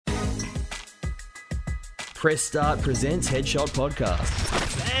Press Start presents Headshot Podcast.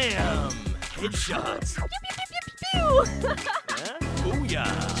 Bam! Headshots.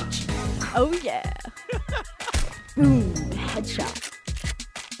 Booyah! Oh yeah. Boom. Headshot.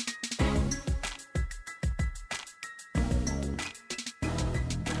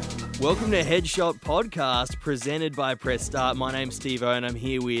 Welcome to Headshot Podcast presented by Press Start. My name's Stevo and I'm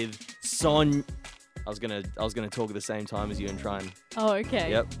here with Sonia. I was gonna talk at the same time as you and try and... Oh,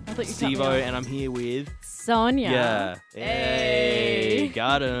 okay. Yep. I thought you cut me Stevo, off. and I'm here with... Sonia. Yeah. Hey.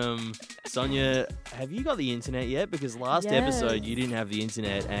 Got him. Sonia, have you got the internet yet? Because last episode you didn't have the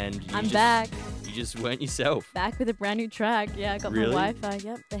internet and I'm back. You just weren't yourself. Back with a brand new track. Yeah, I got Really? my Wi-Fi.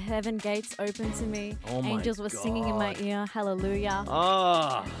 Yep. The heaven gates open to me. Oh my Angels were singing in my God. ear. Hallelujah.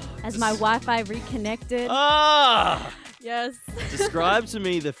 Ah. As my Wi-Fi reconnected. Ah. Yes. Describe to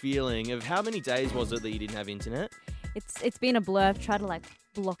me the feeling of how many days was it that you didn't have internet? It's been a blur. I've tried to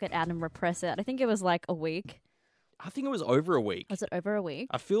block it out and repress it. I think it was like a week. I think it was over a week. Was it over a week?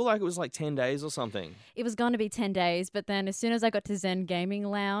 I feel like it was like 10 days or something. It was going to be 10 days, but then as soon as I got to Zen Gaming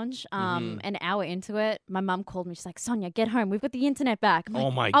Lounge, an hour into it, my mum called me. She's like, Sonia, get home. We've got the internet back. I'm Oh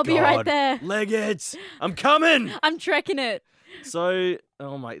like, my God. I'll be right there. Leg it. I'm coming. I'm trekking it. So,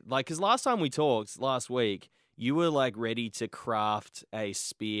 because last time we talked, last week, you were like ready to craft a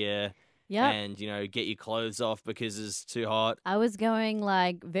spear and, get your clothes off because it's too hot. I was going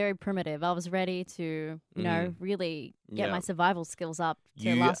like very primitive. I was ready to, really get my survival skills up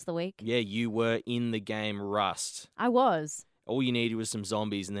to last the week. Yeah, you were in the game Rust. I was. All you needed was some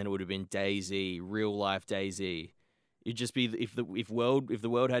zombies and then it would have been DayZ, real life DayZ. It'd just be if the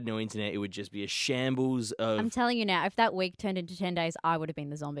world had no internet, it would just be a shambles of. I'm telling you now, if that week turned into 10 days, I would have been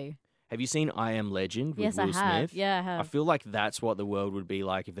the zombie. Have you seen I Am Legend with Yes, Will I have. Smith? Yeah, I have. I feel like that's what the world would be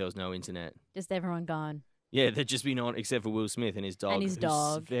like if there was no internet. Just everyone gone. Yeah, there'd just be no one except for Will Smith and his dog. And his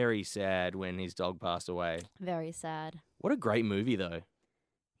dog. Who's very sad when his dog passed away. Very sad. What a great movie, though.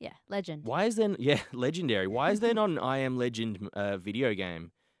 Yeah, legend. Why is there... Yeah, legendary. Why is there not an I Am Legend video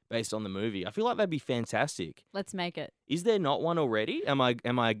game based on the movie? I feel like that'd be fantastic. Let's make it. Is there not one already? Am I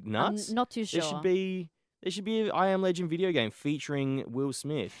nuts? I'm not too sure. There should be an I Am Legend video game featuring Will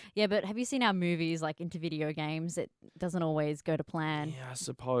Smith. Yeah, but have you seen our movies like into video games? It doesn't always go to plan. Yeah, I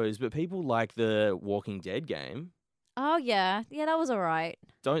suppose. But people like the Walking Dead game. Oh, yeah. Yeah, that was all right.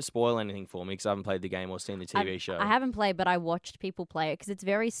 Don't spoil anything for me because I haven't played the game or seen the TV show. I haven't played, but I watched people play it because it's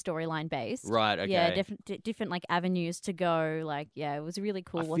very storyline based. Right, okay. Yeah, different like avenues to go. Like, yeah, it was really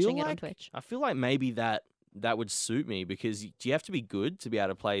cool watching it on Twitch. I feel like maybe that would suit me because do you have to be good to be able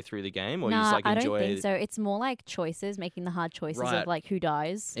to play through the game, or you just like enjoy I don't think so. It's more like choices, making the hard choices of like who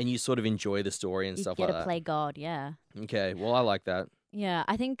dies. And you sort of enjoy the story and stuff like that. You get to play God, yeah. Okay, well, I like that. Yeah,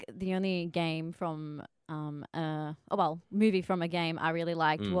 I think the only game from movie from a game I really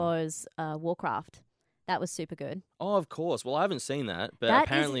liked was Warcraft. That was super good. Oh, of course. Well, I haven't seen that, but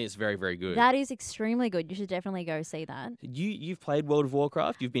apparently it's very, very good. That is extremely good. You should definitely go see that. You've played World of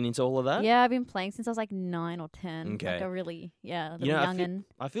Warcraft? You've been into all of that? Yeah, I've been playing since I was like 9 or 10. Okay. Like a really, youngin'.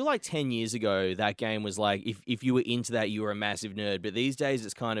 I feel like 10 years ago, that game was like, if you were into that, you were a massive nerd. But these days,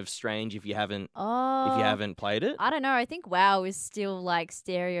 it's kind of strange if you haven't played it. I don't know. I think WoW is still like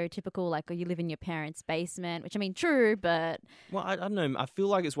stereotypical, like you live in your parents' basement, which I mean, true, but... Well, I don't know. I feel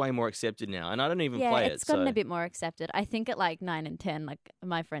like it's way more accepted now, and I don't even play it. Yeah, it's gotten a bit more accepted. I think at like 9 and 10, like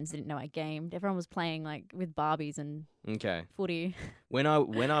my friends didn't know I gamed. Everyone was playing like with Barbies and footy. When I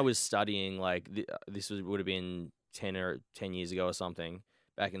was studying, like this would have been 10 years ago or something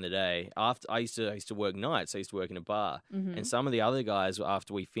back in the day. After I used to work nights. I used to work in a bar, and some of the other guys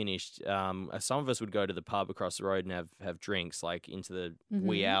after we finished, some of us would go to the pub across the road and have drinks like into the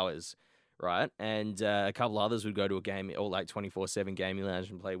wee hours. Right, and a couple others would go to a game or like 24/7 gaming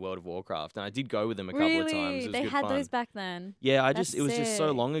lounge and play World of Warcraft, and I did go with them a couple of times. It was they good had fun. those back then. Yeah, it was just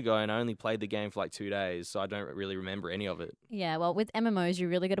so long ago, and I only played the game for like 2 days, so I don't really remember any of it. Yeah, well, with MMOs, you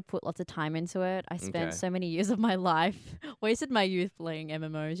really got to put lots of time into it. I spent so many years of my life, wasted my youth playing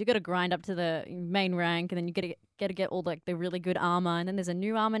MMOs. You got to grind up to the main rank, and then you got to get all like the really good armor, and then there's a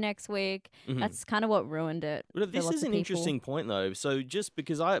new armor next week. That's kind of what ruined it. But this is an interesting point though. So just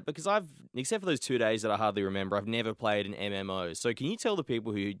because I've except for those 2 days that I hardly remember, I've never played an MMO. So can you tell the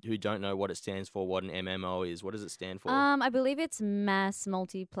people who don't know what it stands for, what an MMO is? What does it stand for? I believe it's mass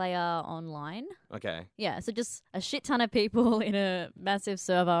multiplayer online. Okay. Yeah, so just a shit ton of people in a massive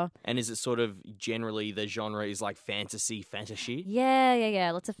server. And is it sort of generally the genre is like fantasy?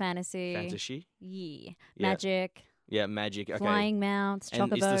 Yeah. Lots of fantasy. Fantasy? Yeah. Magic. Yeah, magic. Okay. Flying mounts, chocobos.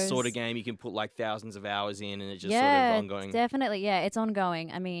 And it's the sort of game you can put like thousands of hours in, and it's just sort Yeah, of ongoing. definitely. Yeah, it's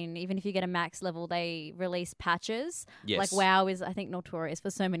ongoing. I mean, even if you get a max level, they release patches. Yes. Like WoW is, I think, notorious for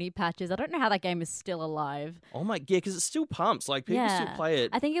so many patches. I don't know how that game is still alive. Oh my, yeah, because it still pumps. Like people still play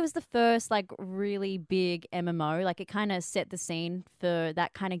it. I think it was the first like really big MMO. Like it kind of set the scene for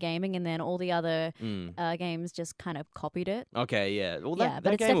that kind of gaming, and then all the other games just kind of copied it. Okay, yeah. Well,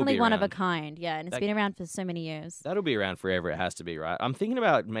 but it's definitely one of a kind. Yeah, and it's been around for so many years. That'll be around forever. It has to be, right? I'm thinking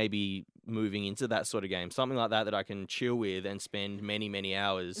about maybe moving into that sort of game, something like that I can chill with and spend many, many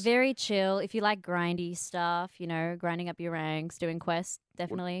hours. Very chill. If you like grindy stuff, grinding up your ranks, doing quests,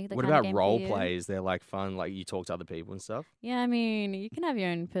 definitely. What about role plays? They're like fun, like you talk to other people and stuff. Yeah, I mean, you can have your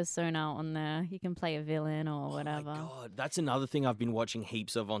own persona on there. You can play a villain or whatever. Oh my God, that's another thing I've been watching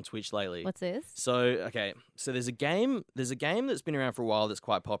heaps of on Twitch lately. What's this? So there's a game that's been around for a while that's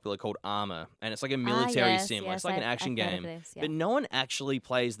quite popular called Armor, and it's like a military sim. Yes, it's like an action game. This, yeah. But no one actually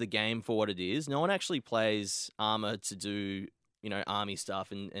plays the game for what it is. No one actually plays Armor to do, army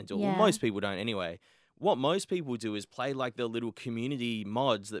stuff and do well, most people don't anyway. What most people do is play like the little community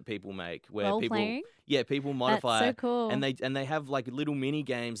mods that people make, where people modify. That's so cool. And they have like little mini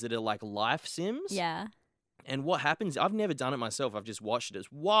games that are like life sims. Yeah. And what happens, I've never done it myself, I've just watched it.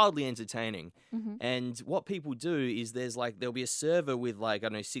 It's wildly entertaining. Mm-hmm. And what people do is there'll be a server with like, I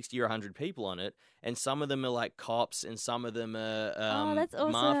don't know, 60 or 100 people on it. And some of them are like cops and some of them are that's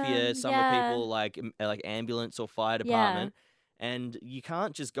awesome. mafia. Some are people like ambulance or fire department. And you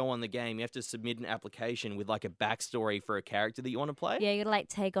can't just go on the game. You have to submit an application with like a backstory for a character that you want to play. Yeah, you gotta like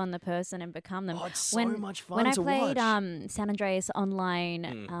take on the person and become them. Oh, it's so much fun to watch. When I played San Andreas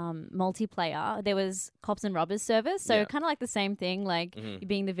online multiplayer, there was cops and robbers servers. So kind of like the same thing, like you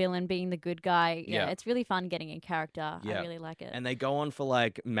being the villain, being the good guy. Yeah, it's really fun getting in character. I really like it. And they go on for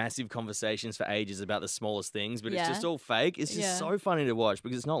like massive conversations for ages about the smallest things, but it's just all fake. It's just so funny to watch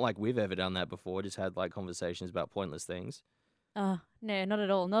because it's not like we've ever done that before. Just had like conversations about pointless things. No, not at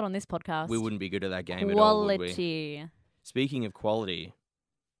all. Not on this podcast. We wouldn't be good at that game at all, would we? Quality. Speaking of quality,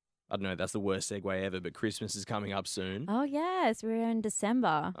 I don't know, that's the worst segue ever, but Christmas is coming up soon. Oh, yes. We're in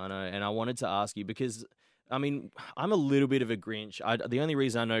December. I know, and I wanted to ask you because, I mean, I'm a little bit of a Grinch. The only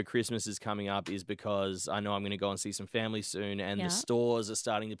reason I know Christmas is coming up is because I know I'm going to go and see some family soon, and the stores are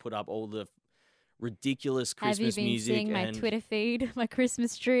starting to put up all the ridiculous Christmas music. Have you been seeing my Twitter feed, my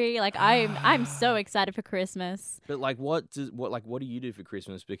Christmas tree? Like I'm so excited for Christmas. But like, what do you do for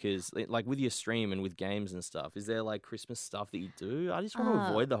Christmas? Because like with your stream and with games and stuff, is there like Christmas stuff that you do? I just want to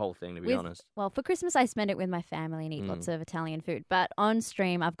avoid the whole thing, to be honest. Well, for Christmas I spend it with my family and eat lots of Italian food. But on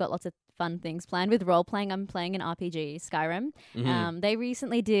stream I've got lots of fun things planned with role playing. I'm playing an RPG, Skyrim. They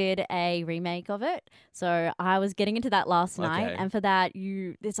recently did a remake of it, so I was getting into that last night. And for that,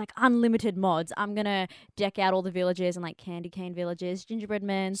 there's like unlimited mods. I'm gonna deck out all the villages and like candy cane villages, gingerbread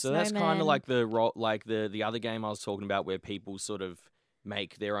men, so snowmen. That's kind of like the other game I was talking about, where people sort of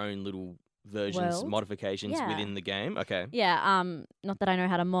make their own little versions, modifications within the game. Okay. Yeah, not that I know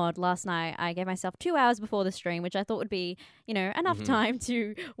how to mod. Last night I gave myself 2 hours before the stream, which I thought would be, enough time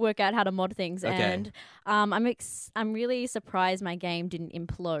to work out how to mod things. Okay. And I'm really surprised my game didn't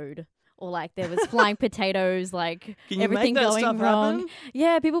implode. Or like there was flying potatoes, like everything going wrong. Happen?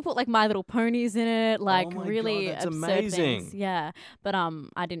 Yeah, people put like My Little Ponies in it, like really God, that's absurd amazing. things. Yeah, but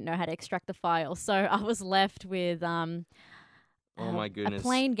I didn't know how to extract the file, so I was left with oh my goodness. A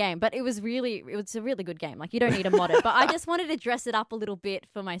plain game. But it was a really good game. Like you don't need to mod it. But I just wanted to dress it up a little bit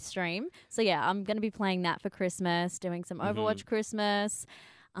for my stream. So yeah, I'm gonna be playing that for Christmas, doing some Overwatch Christmas.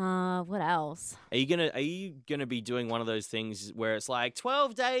 What else? Are you gonna be doing one of those things where it's like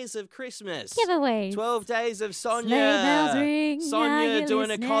 12 days of Christmas giveaways, 12 days of Sonia, Sonia doing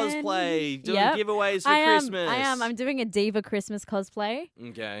a cosplay, doing giveaways for Christmas? I'm doing a Diva Christmas cosplay.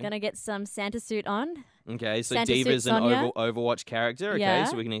 Okay, gonna get some Santa suit on. Okay, so Santa Diva's an Sonia. Overwatch character. Okay,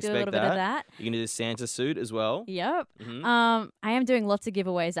 so we can expect do a little bit of that. You're gonna do the Santa suit as well. Yep. I am doing lots of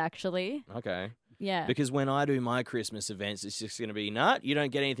giveaways actually. Okay. Yeah. Because when I do my Christmas events, it's just going to be, you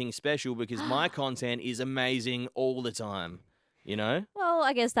don't get anything special because my content is amazing all the time, Well,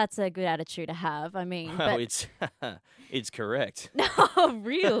 I guess that's a good attitude to have. I mean, it's correct. No,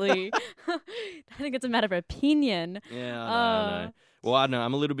 really? I think it's a matter of opinion. Yeah, I know. Well, I don't know.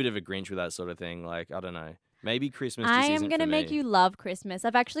 I'm a little bit of a Grinch with that sort of thing. Like, I don't know. Maybe Christmas just isn't for me. I am going to make you love Christmas.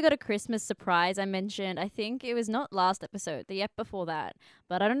 I've actually got a Christmas surprise I mentioned. I think it was not last episode, the ep before that.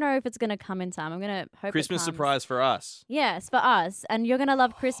 But I don't know if it's going to come in time. I'm going to hope Christmas surprise for us. Yes, for us. And you're going to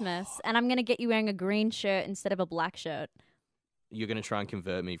love Christmas. And I'm going to get you wearing a green shirt instead of a black shirt. You're going to try and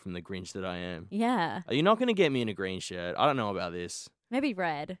convert me from the Grinch that I am. Yeah. Are you not going to get me in a green shirt? I don't know about this. Maybe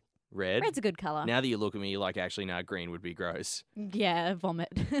red. Red? Red's a good color. Now that you look at me, you're like, actually, no, green would be gross. Yeah, vomit.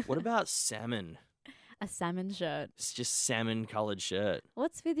 What about salmon? A salmon shirt. It's just salmon-coloured shirt.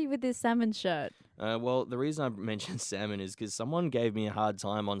 What's with you with this salmon shirt? Well, the reason I mentioned salmon is because someone gave me a hard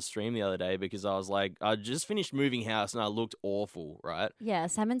time on stream the other day because I was like, I just finished moving house and I looked awful, right? Yeah,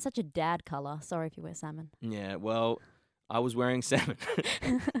 salmon's such a dad color. Sorry if you wear salmon. Yeah, well, I was wearing salmon.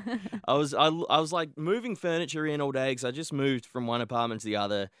 I was like moving furniture in all day because I just moved from one apartment to the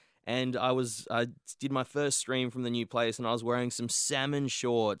other. And I did my first stream from the new place and I was wearing some salmon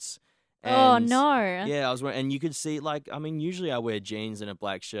shorts. Oh, And no. Yeah, I was wearing, and you could see, like, I mean, usually I wear jeans and a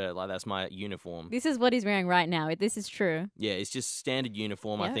black shirt. Like, that's my uniform. This is what he's wearing right now. This is true. Yeah, it's just standard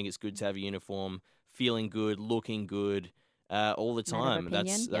uniform. I Yep. think it's good to have a uniform, feeling good, looking good, all the Matter of time.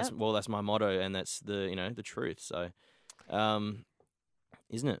 opinion, That's well, that's my motto, and that's the truth. So,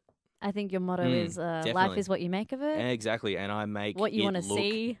 isn't it? I think your motto is life definitely. is what you make of it. Exactly, and I make What you want to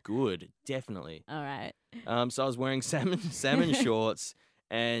see. good, definitely. All right. So I was wearing salmon shorts.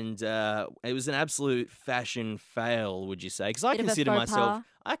 And it was an absolute fashion fail, would you say? Because I Bit of a consider faux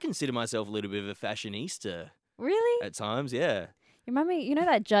pas. myself a little bit of a fashionista Really? at times. Yeah, You remember, you know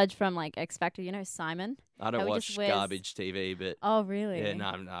that judge from like X Factor, you know Simon? I don't How he watch just wears- garbage TV, but Oh, really? yeah, no,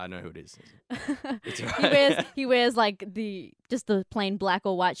 I know who it is. It's he alright. wears like just the plain black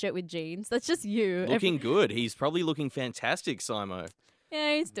or white shirt with jeans. That's just you. Looking good. He's probably looking fantastic, Simo.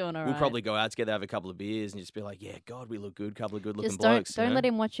 Yeah, he's doing all right. We'll probably go out together, have a couple of beers, and just be like, "Yeah, God, we look good. Couple of good-looking just blokes." don't let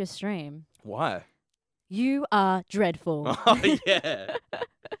him watch your stream. Why? You are dreadful. Oh yeah.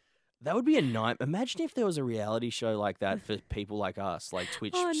 That would be a night. Imagine if there was a reality show like that for people like us, like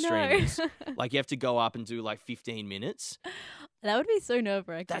Twitch Oh, no. streamers. Like you have to go up and do like 15 minutes. That would be so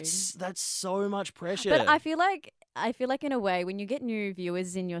nerve-wracking. That's so much pressure. But I feel like in a way, when you get new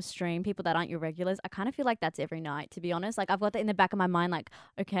viewers in your stream, people that aren't your regulars, I kind of feel like that's every night, to be honest. Like, I've got that in the back of my mind, like,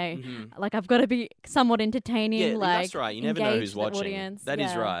 okay, like, I've got to be somewhat entertaining. Yeah, like, that's right. You never know engage who's the watching. audience. That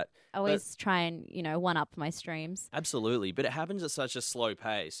is Yeah. right. I always try and, one-up my streams. Absolutely. But it happens at such a slow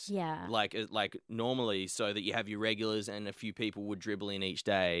pace. Yeah. Like normally, so that you have your regulars and a few people would dribble in each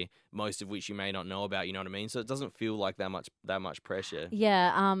day, most of which you may not know about, you know what I mean? So it doesn't feel like that much pressure.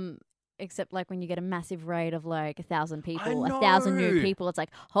 Yeah, except like when you get a massive raid of like 1,000 people, I 1,000 new know. people, it's like,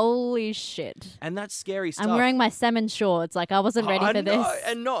 holy shit. And that's scary stuff. I'm wearing my salmon shorts. Like, I wasn't ready I for know. this.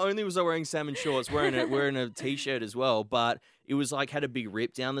 And not only was I wearing salmon shorts, wearing a t-shirt as well, but it was like had a big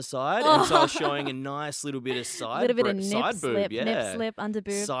rip down the side, and so I was showing a nice little bit of side, little bit of nip side slip, boob, yeah, nip slip, under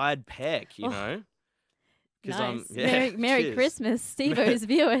boob. side peck, you know. Nice. Yeah, Merry cheers. Christmas, Stevo's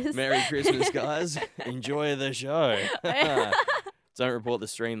viewers. Merry Christmas, guys! Enjoy the show. Don't report the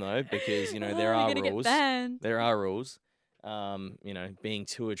stream though, because there You're are gonna rules. Get banned. There are rules. Being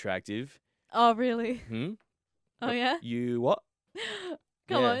too attractive. Oh, really? Hmm? Oh, yeah? You what?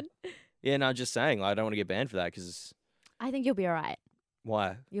 Come Yeah. on. Yeah, no, just saying. I don't want to get banned for that because I think you'll be all right.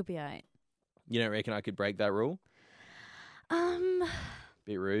 why? You'll be all right. You don't reckon I could break that rule?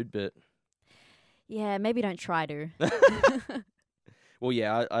 Bit rude, but Yeah, maybe don't try to. well,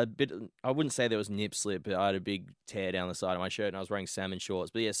 yeah, I wouldn't say there was nip slip, but I had a big tear down the side of my shirt, and I was wearing salmon shorts.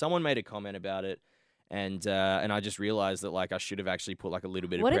 But yeah, someone made a comment about it, and I just realized that like I should have actually put like a little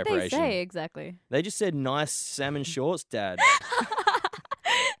bit What of did preparation. they say exactly? They just said nice salmon shorts, Dad.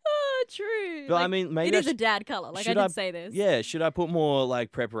 Oh, true. But I mean, maybe it I is a should- dad color. Like, I should did say this. Yeah, should I put more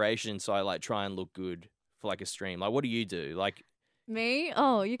like preparation so I like try and look good for like a stream? Like, what do you do? Like, Me?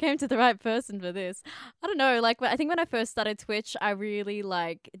 Oh, you came to the right person for this. I don't know. Like, I think when I first started Twitch, I really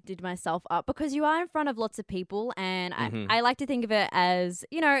like did myself up because you are in front of lots of people, and I like to think of it as,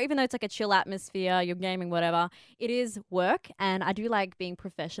 even though it's like a chill atmosphere, you're gaming, whatever, it is work, and I do like being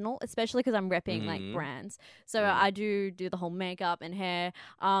professional, especially because I'm repping like brands. So I do the whole makeup and hair,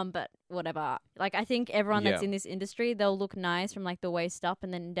 but whatever. Like, I think everyone that's Yeah. in this industry, they'll look nice from like the waist up,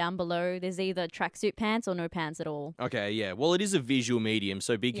 and then down below, there's either tracksuit pants or no pants at all. okay, yeah. Well, it is a visual medium,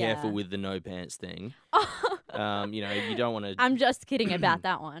 so be careful Yeah. with the no pants thing. You don't want to. I'm just kidding about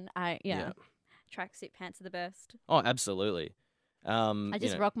that one. Yeah. Tracksuit pants are the best. Oh, absolutely. I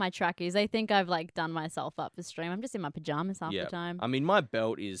just rock my trackies. They think I've like done myself up for stream. I'm just in my pajamas half Yeah. the time. I mean, my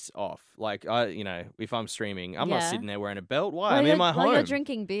belt is off. Like, if I'm streaming, I'm not Yeah. sitting there wearing a belt. Why? While I'm in my while home. you're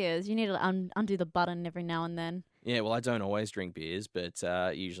drinking beers, you need to undo the button every now and then. Yeah, well, I don't always drink beers, but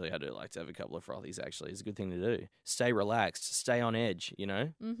usually I do like to have a couple of frothies, actually. It's a good thing to do. Stay relaxed. Stay on edge,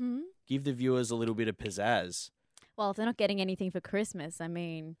 Mm-hmm. Give the viewers a little bit of pizzazz. Well, if they're not getting anything for Christmas, I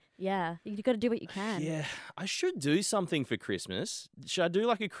mean, yeah, you got to do what you can. Yeah, I should do something for Christmas. Should I do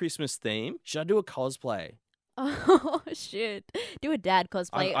like a Christmas theme? Should I do a cosplay? Oh, shit. Do a dad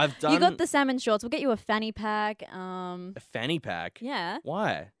cosplay. I've done You got the salmon shorts. We'll get you a fanny pack. a fanny pack. Yeah.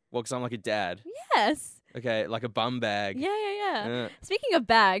 Why? Well, because I'm like a dad. Yes. Okay, like a bum bag. Yeah. Speaking of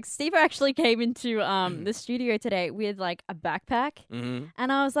bags, Steve actually came into the studio today with like a backpack. Mm-hmm.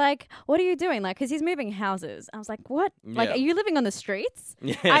 And I was like, what are you doing? Like, because he's moving houses. I was like, what? Like, are you living on the streets?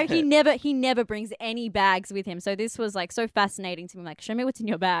 Yeah. He never brings any bags with him. So this was like so fascinating to me. Like, show me what's in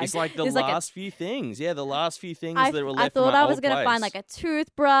your bag. It's like the last few things. Yeah, the last few things that were left. I thought I was going to find like a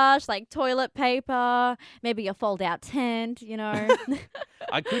toothbrush, like toilet paper, maybe a fold out tent, you know.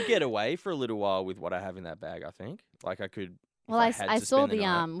 I could get away for a little while with what I have in that bag, I think. Like I could. Well, I saw the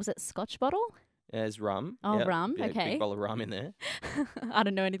was it Scotch bottle? Yeah, there's rum. Oh, yep. rum. Yeah, okay. Big bottle of rum in there. I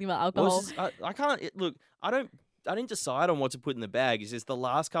don't know anything about alcohol. I can't look. I didn't decide on what to put in the bag. It's just the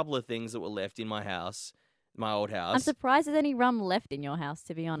last couple of things that were left in my house, my old house. I'm surprised there's any rum left in your house.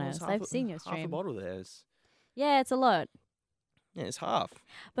 To be honest, I've seen your stream. Half a bottle there's. Yeah, it's a lot. Yeah, it's half.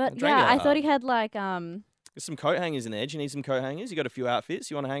 But yeah, I thought he had like There's some coat hangers in there. Do you need some coat hangers? You got a few outfits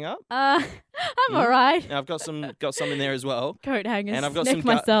you want to hang up? I'm all right. Now I've got some in there as well. Coat hangers. And I've got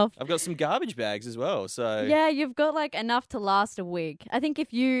I've got some garbage bags as well. So yeah, you've got like enough to last a week. I think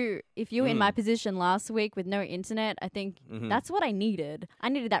if you were in my position last week with no internet, I think that's what I needed. I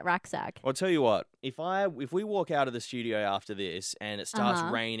needed that rucksack. I'll tell you what. If we walk out of the studio after this and it starts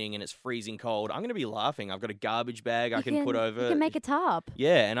raining and it's freezing cold, I'm going to be laughing. I've got a garbage bag I can put over. You can make a tarp.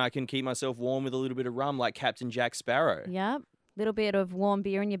 Yeah, and I can keep myself warm with a little bit of rum like Captain Jack Sparrow. Yep. Little bit of warm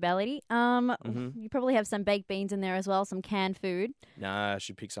beer in your belly. You probably have some baked beans in there as well, some canned food. Nah, I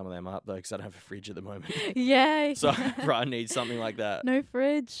should pick some of them up though because I don't have a fridge at the moment. Yay. So I need something like that. No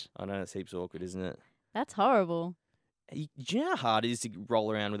fridge. I know, it's heaps awkward, isn't it? That's horrible. Do you know how hard it is to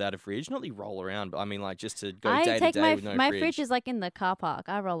roll around without a fridge? Not really roll around, but I mean like just to go day to day with no fridge. My fridge is like in the car park.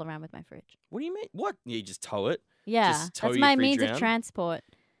 I roll around with my fridge. What do you mean? What? You just tow it? Yeah, that's my means around? Of transport.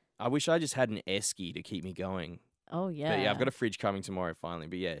 I wish I just had an esky to keep me going. Oh, yeah. But yeah, I've got a fridge coming tomorrow finally.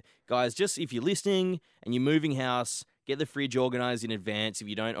 But yeah, guys, just if you're listening and you're moving house, get the fridge organized in advance. If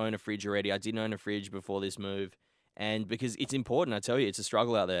you don't own a fridge already, I didn't own a fridge before this move. And because it's important, I tell you, it's a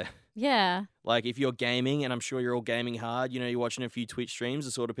struggle out there. Yeah. Like if you're gaming, and I'm sure you're all gaming hard, you know, you're watching a few Twitch streams,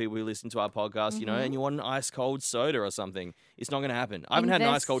 the sort of people who listen to our podcast, you know, and you want an ice cold soda or something. It's not going to happen. I haven't had an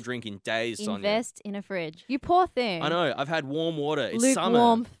ice cold drink in days, Sonia. Invest in a fridge. You poor thing. I know. I've had warm water. It's lukewarm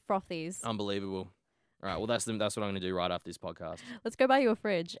summer. Frothies. Unbelievable. All right, well, that's what I'm going to do right after this podcast. Let's go buy you a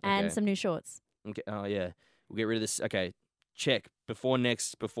fridge and some new shorts. Okay. Oh, yeah. We'll get rid of this. Okay, check. Before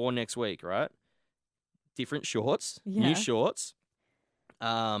next week, right? Different shorts, new shorts,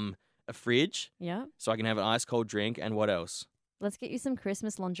 a fridge. Yeah. So I can have an ice cold drink, and what else? Let's get you some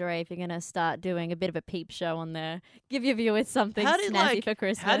Christmas lingerie if you're going to start doing a bit of a peep show on there. Give your viewers something snazzy for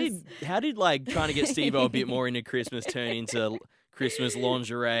Christmas. How did like trying to get Stevo a bit more into Christmas turn into Christmas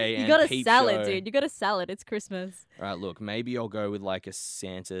lingerie and you got a peep salad, show? dude. You got a salad. It's Christmas. All right, look, maybe I'll go with like a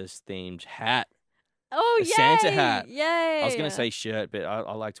Santa-themed hat. Oh, a Santa hat. Yay. I was going to say shirt, but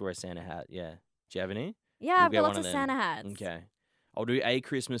I like to wear a Santa hat, yeah. Do you have any? Yeah, I've got lots of Santa hats. Okay. I'll do a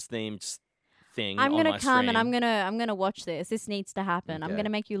Christmas-themed thing I'm going gonna to come and I'm gonna watch this. This needs to happen. Okay. I'm going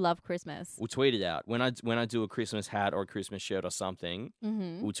to make you love Christmas. We'll tweet it out. When I do a Christmas hat or a Christmas shirt or something,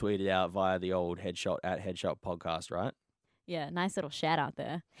 we'll tweet it out via the old Headshot Podcast, right? Yeah, nice little shout out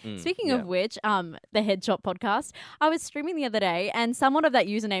there. Speaking of which, the Headshot Podcast, I was streaming the other day and someone of that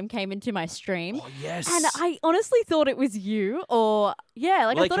username came into my stream. Oh, yes. And I honestly thought it was you or,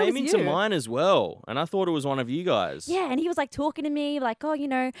 I thought it was you. They came into mine as well and I thought it was one of you guys. Yeah, and he was like talking to me like, oh, you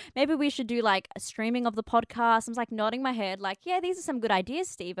know, maybe we should do like a streaming of the podcast. I was like nodding my head like, yeah, these are some good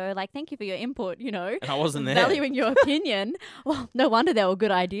ideas, Stevo. Like, thank you for your input, you know. And I wasn't there. Valuing your opinion. Well, no wonder they were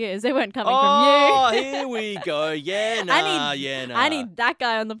good ideas. They weren't coming from you. Oh, here we go. Yeah, I need that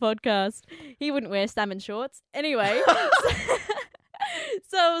guy on the podcast. He wouldn't wear salmon shorts. Anyway.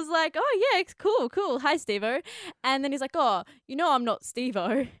 So I was like, oh, yeah, it's cool. Hi, Stevo. And then he's like, oh, you know I'm not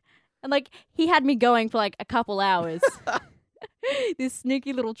Stevo. And, like, he had me going for, like, a couple hours. This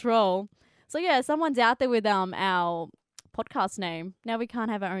sneaky little troll. So, yeah, someone's out there with our podcast name. Now we can't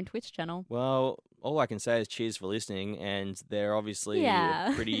have our own Twitch channel. Well, all I can say is cheers for listening. And they're obviously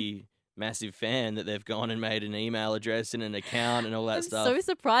a pretty massive fan that they've gone and made an email address and an account and all that stuff. I'm so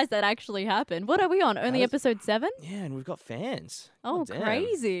surprised that actually happened. What are we on? Only episode 7? Yeah, and we've got fans. Oh,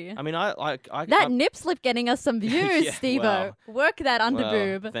 crazy. I mean, that nip slip getting us some views, yeah, Stevo. Wow. Work that under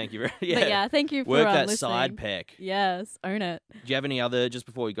boob. Thank you. Thank you for Work that listening. side peck. Yes, own it. Do you have any other, just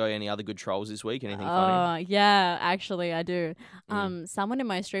before we go, any other good trolls this week? Anything funny? Yeah, actually I do. Someone in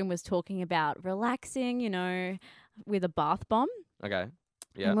my stream was talking about relaxing, you know, with a bath bomb. Okay.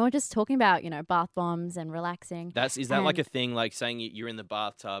 Yeah. And we were just talking about, bath bombs and relaxing. Is that like a thing, like saying you're in the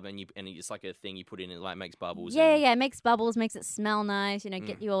bathtub and it's like a thing you put in, it like makes bubbles? Yeah, it makes bubbles, makes it smell nice,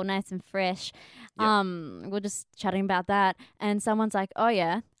 get you all nice and fresh. Yep. We're just chatting about that, and someone's like, oh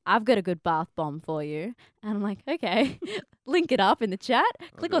yeah, I've got a good bath bomb for you. And I'm like, okay, link it up in the chat.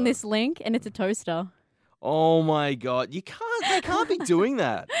 Click on this link, and it's a toaster. Oh my God. They can't be doing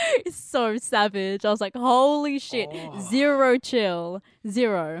that. It's so savage. I was like, holy shit. Oh. Zero chill.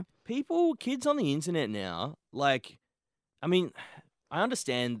 Zero. Kids on the internet now, like, I mean, I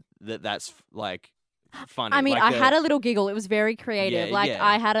understand that's like funny. I mean, like I had a little giggle. It was very creative. Yeah.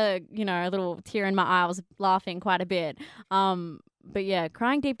 I had a little tear in my eye. I was laughing quite a bit. But yeah,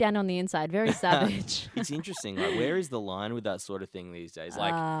 crying deep down on the inside, very savage. It's interesting. Like, where is the line with that sort of thing these days?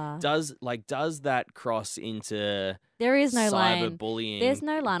 Like, does that cross into there is no line. Cyberbullying? There's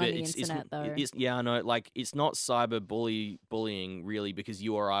no line on the internet, though. Yeah, I know. Like, it's not cyberbullying really, because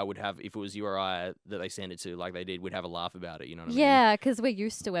you or I would have, if it was you or I that they sent it to, like they did, we'd have a laugh about it. You know what I mean? Yeah, because we're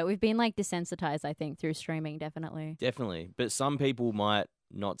used to it. We've been like desensitized, I think, through streaming. Definitely. But some people might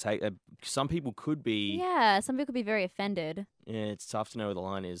not take. Some people could be. Yeah, some people could be very offended. Yeah, it's tough to know where the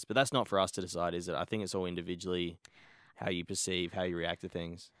line is, but that's not for us to decide, is it? I think it's all individually how you perceive, how you react to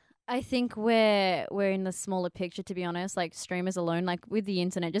things. I think we're in the smaller picture, to be honest. Like streamers alone, like with the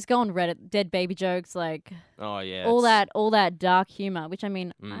internet, just go on Reddit, dead baby jokes, like all that dark humor, which I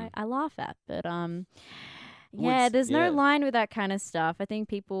mean, I laugh at, but there's no line with that kind of stuff. I think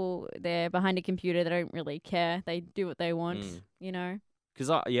people, they're behind a computer, they don't really care. They do what they want, Because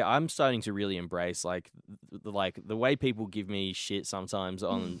I'm starting to really embrace like the way people give me shit sometimes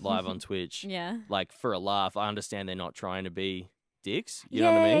on live on Twitch. Yeah, like for a laugh. I understand they're not trying to be dicks. You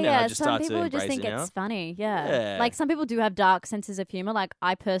know what I mean? Yeah. And I just some start people to just think it now. it's funny. Yeah, like some people do have dark senses of humor. Like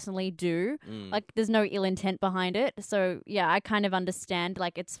I personally do. Like there's no ill intent behind it. So yeah, I kind of understand.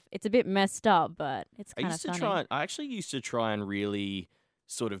 Like it's a bit messed up, but it's kind of funny. I actually used to try and really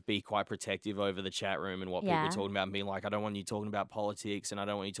sort of be quite protective over the chat room and what people were talking about, and being like, I don't want you talking about politics and I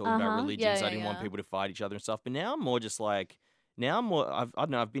don't want you talking about religions. I didn't want people to fight each other and stuff. But now I'm more just like, I don't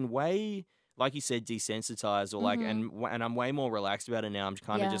know, I've been way, like you said, desensitized, or like, and I'm way more relaxed about it now. I'm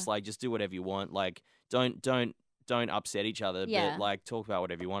kind of just like, just do whatever you want. Like, don't upset each other, but like talk about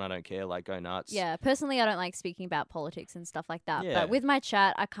whatever you want. I don't care. Like, go nuts. Yeah, personally, I don't like speaking about politics and stuff like that. Yeah. But with my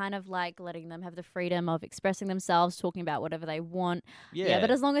chat, I kind of like letting them have the freedom of expressing themselves, talking about whatever they want. Yeah,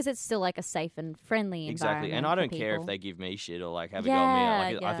 but as long as it's still like a safe and friendly environment. Exactly, and I don't care if they give me shit or like have a go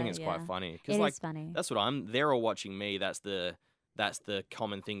at me. Like, I think it's quite funny. It like, is funny. That's what they're all watching me. That's the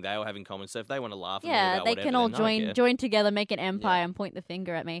common thing they all have in common. So if they want to laugh at me about they whatever, can all join together, make an empire, and point the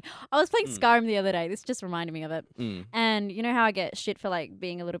finger at me. I was playing Skyrim the other day. This just reminded me of it. And you know how I get shit for like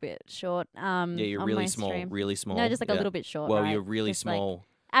being a little bit short? You're really small. Really small. No, just like a little bit short. Well, right? you're really just small. Like,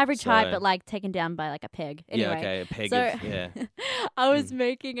 average height, but like taken down by like a peg. Anyway, Yeah, okay, a peg. So I was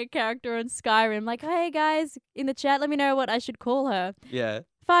making a character on Skyrim. Like, hey guys, in the chat, let me know what I should call her. Yeah.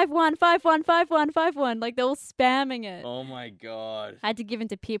 51515151. Like they're all spamming it. Oh my God. I had to give in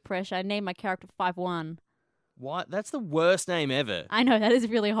to peer pressure. I named my character 51. What? That's the worst name ever. I know, that is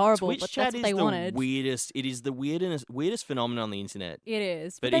really horrible, Twitch but chat that's what they wanted. It is the weirdest phenomenon on the internet. It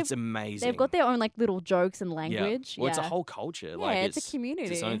is. But it's amazing. They've got their own like little jokes and language. Yeah. Well, it's a whole culture. Yeah, like it's a community.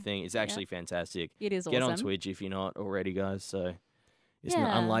 It's its own thing. It's actually fantastic. It is awesome. Get on Twitch if you're not already, guys. So it's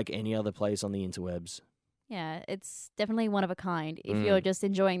not unlike any other place on the interwebs. Yeah, it's definitely one of a kind. If you're just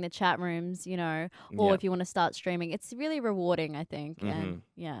enjoying the chat rooms, or if you want to start streaming, it's really rewarding, I think. And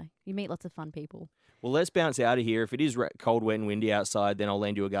yeah, you meet lots of fun people. Well, let's bounce out of here. If it is cold, wet, and windy outside, then I'll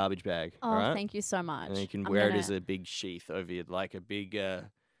lend you a garbage bag. Oh, all right? Thank you so much. And you can wear it as a big sheath over you, like a big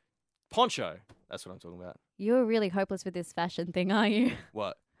poncho. That's what I'm talking about. You're really hopeless with this fashion thing, are you?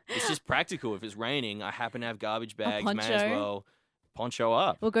 What? It's just practical. If it's raining, I happen to have garbage bags. May as well poncho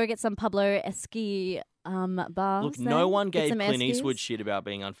up. We'll go get some Pablo Esqui bars. Look, no one gave Clint Eastwood shit about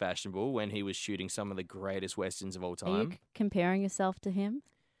being unfashionable when he was shooting some of the greatest westerns of all time. Are you comparing yourself to him?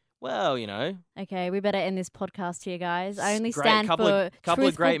 Well, Okay, we better end this podcast here, guys. I only stand for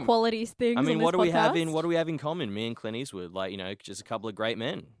truthful qualities things. I mean, what do we have in common? Me and Clint Eastwood, like, just a couple of great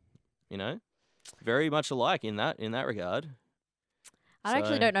men. Very much alike in that regard. I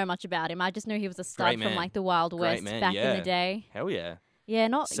actually don't know much about him. I just know he was a stud from like the Wild West back in the day. Hell yeah. Yeah,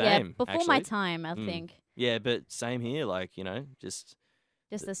 Same, before my time, I think. Yeah, but same here. Like, just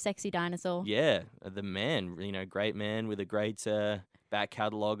a sexy dinosaur. Yeah, the man. Great man with a great back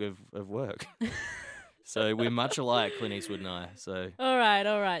catalogue of work. So we're much alike, Clint Eastwood and I. So all right,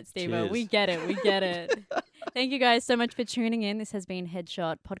 Stevo. We get it. Thank you guys so much for tuning in. This has been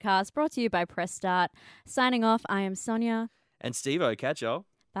Headshot Podcast, brought to you by Press Start. Signing off, I am Sonia. And Stevo, catch y'all.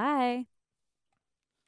 Bye.